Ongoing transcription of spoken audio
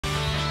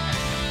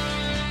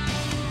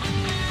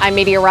I'm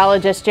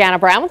meteorologist Janna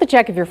Brown with a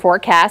check of your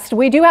forecast.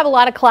 We do have a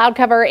lot of cloud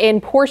cover in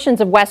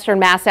portions of western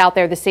Mass out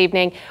there this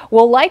evening.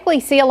 We'll likely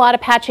see a lot of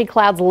patchy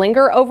clouds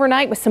linger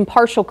overnight with some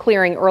partial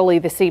clearing early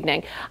this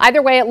evening.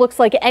 Either way, it looks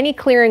like any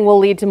clearing will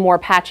lead to more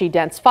patchy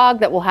dense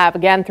fog that we'll have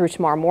again through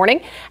tomorrow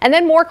morning. And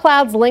then more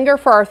clouds linger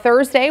for our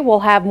Thursday.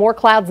 We'll have more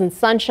clouds and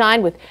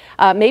sunshine with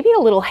maybe a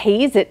little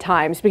haze at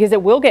times because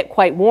it will get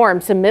quite warm.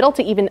 Some middle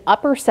to even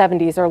upper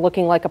 70s are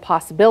looking like a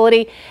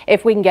possibility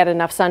if we can get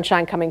enough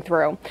sunshine coming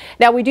through.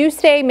 Now we do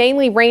stay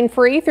mainly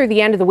rain-free through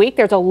the end of the week.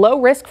 There's a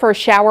low risk for a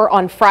shower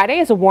on Friday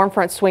as a warm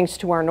front swings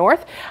to our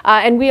north,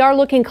 and we are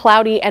looking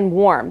cloudy and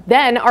warm.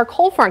 Then our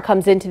cold front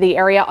comes into the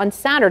area on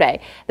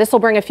Saturday. This will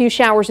bring a few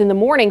showers in the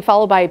morning,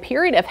 followed by a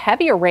period of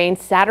heavier rain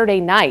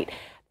Saturday night.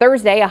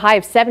 Thursday, a high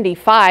of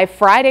 75.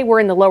 Friday, we're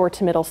in the lower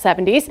to middle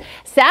 70s.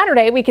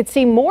 Saturday, we could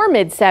see more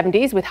mid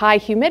 70s with high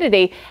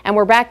humidity, and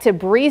we're back to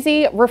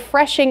breezy,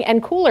 refreshing,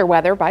 and cooler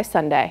weather by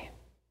Sunday.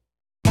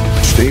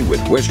 Stay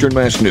with Western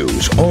Mass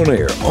News on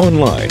air,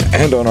 online,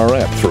 and on our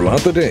app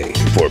throughout the day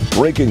for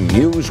breaking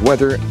news,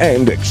 weather,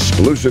 and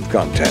exclusive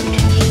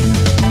content.